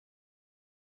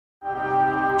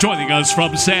Joining us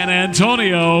from San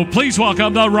Antonio, please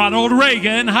welcome the Ronald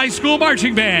Reagan High School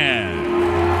Marching Band.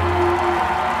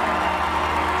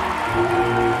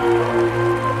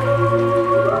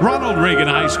 Ronald Reagan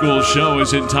High School show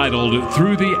is entitled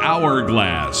Through the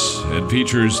Hourglass and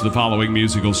features the following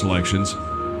musical selections: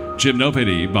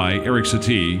 Gymnopédies by Erik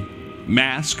Satie,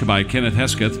 Masque by Kenneth,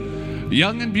 Hesketh,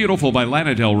 Young and Beautiful by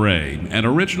Lana Del Rey, and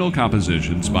original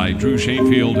compositions by Drew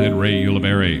Shanefield and Ray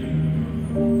Ulibarri.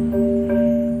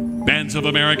 Bands of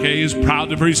America is proud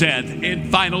to present in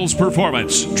finals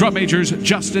performance drum majors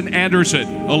Justin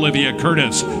Anderson, Olivia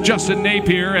Curtis, Justin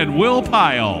Napier, and Will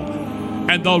Pyle,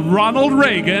 and the Ronald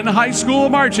Reagan High School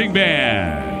Marching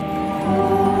Band.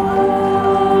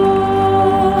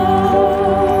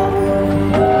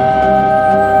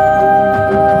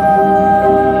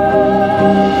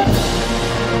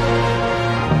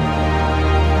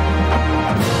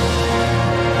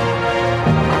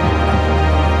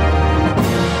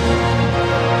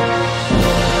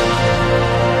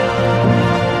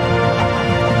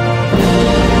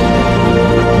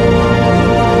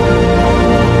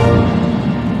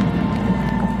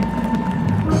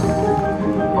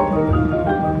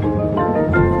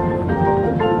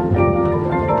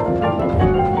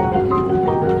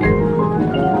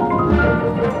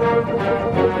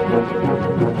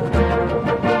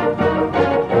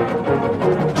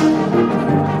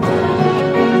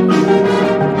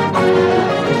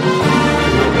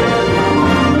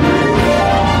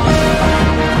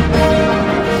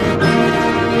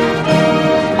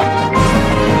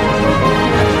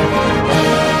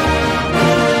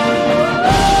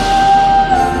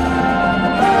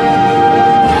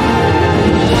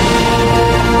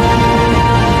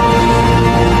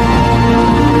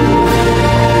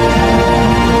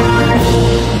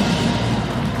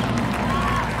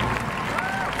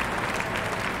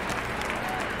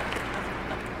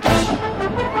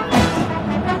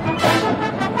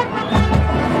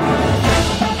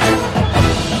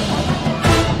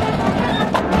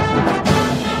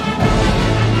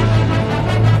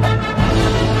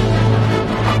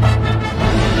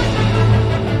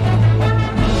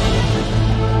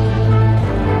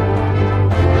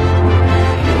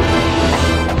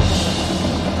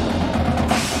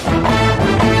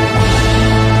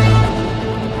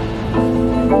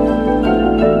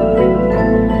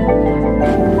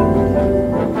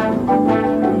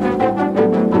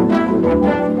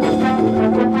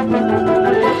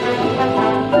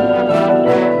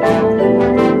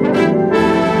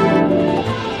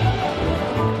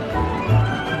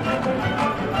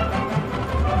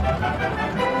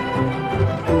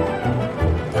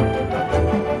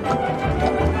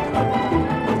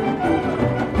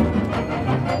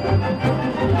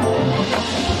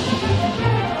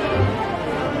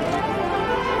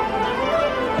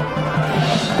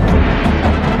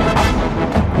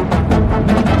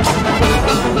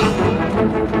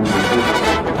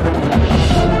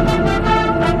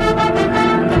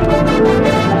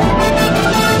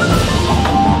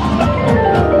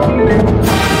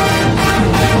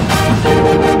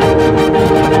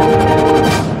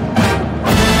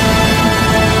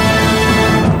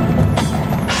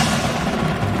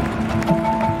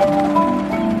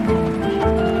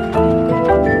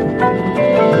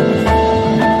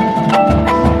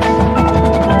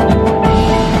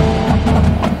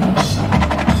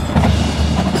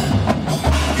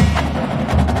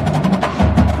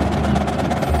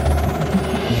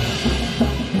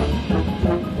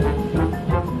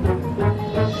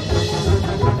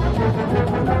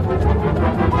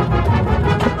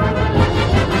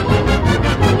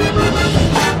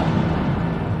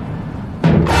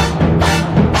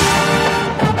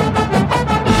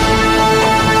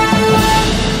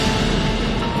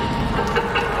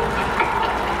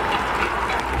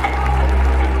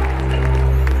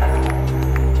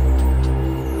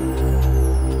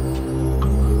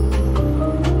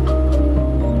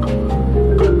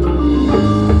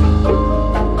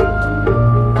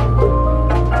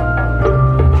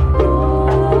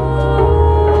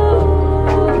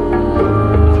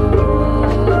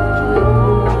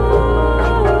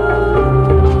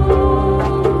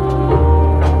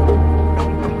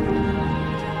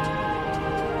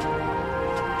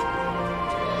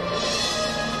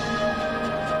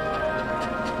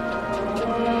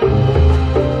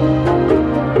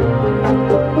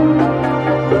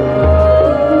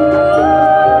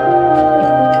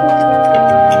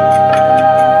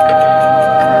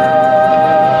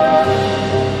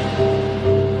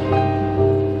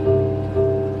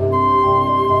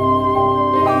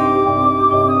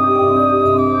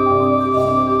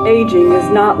 Aging is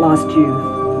not lost youth.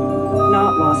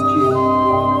 Not lost youth.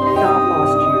 Not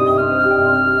lost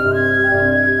youth.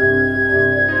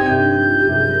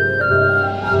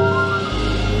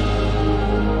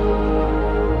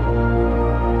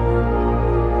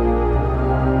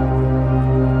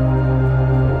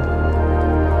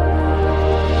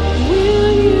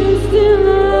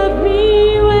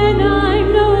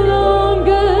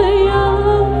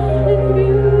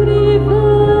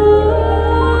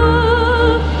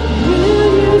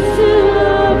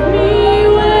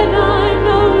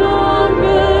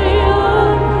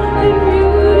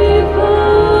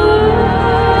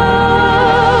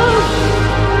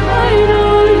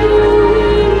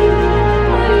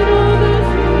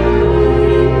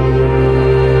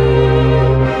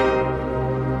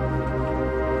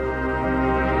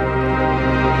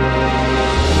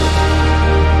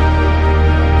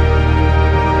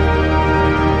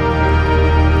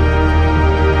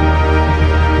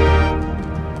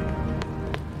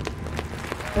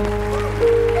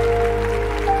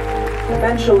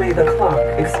 Eventually the clock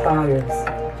expires.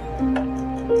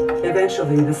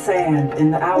 Eventually the sand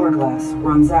in the hourglass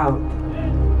runs out.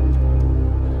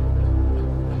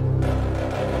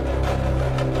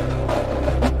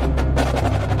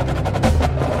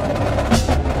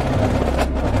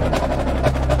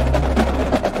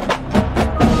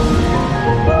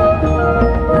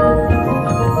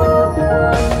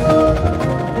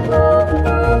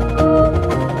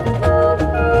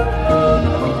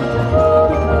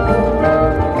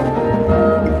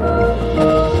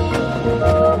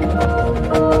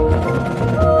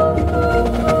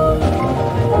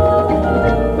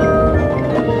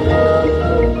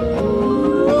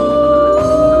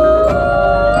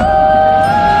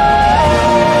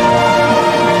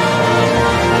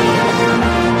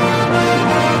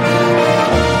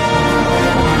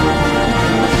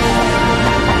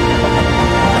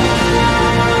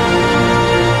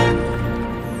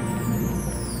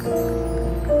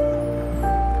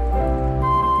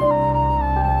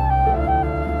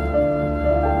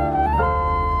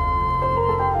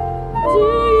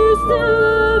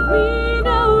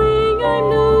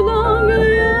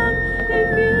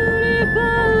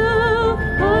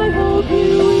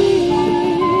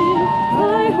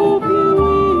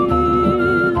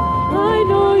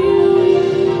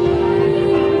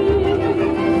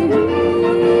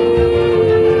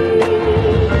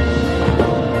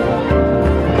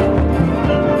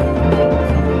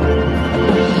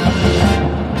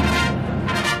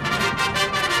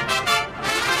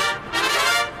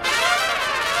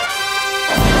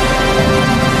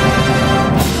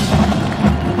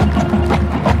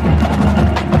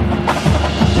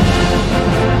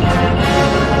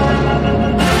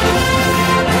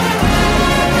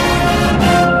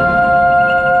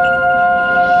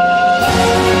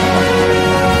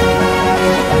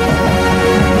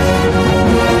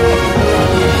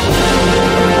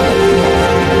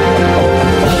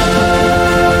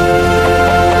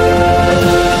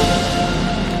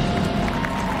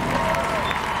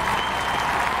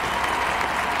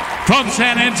 From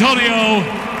San Antonio,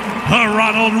 the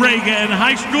Ronald Reagan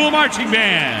High School Marching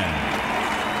Band.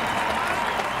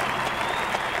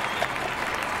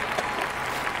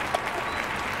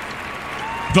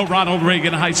 The Ronald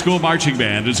Reagan High School Marching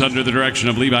Band is under the direction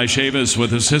of Levi Chavis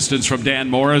with assistance from Dan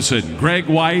Morrison, Greg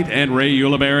White, and Ray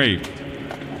Ulibarri.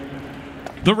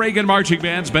 The Reagan Marching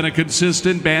Band's been a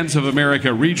consistent Bands of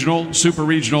America regional, super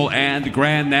regional, and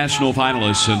grand national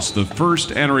finalist since the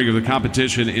first entering of the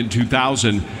competition in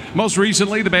 2000. Most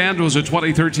recently, the band was a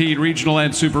 2013 regional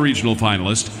and super regional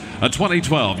finalist, a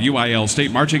 2012 UIL State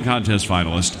Marching Contest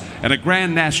finalist, and a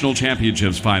Grand National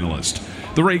Championships finalist.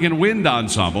 The Reagan Wind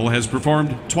Ensemble has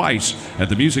performed twice at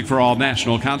the Music for All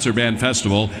National Concert Band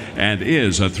Festival and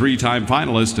is a three-time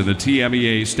finalist in the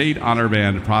TMEA State Honor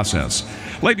Band process.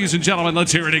 Ladies and gentlemen,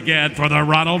 let's hear it again for the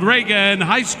Ronald Reagan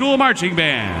High School Marching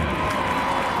Band.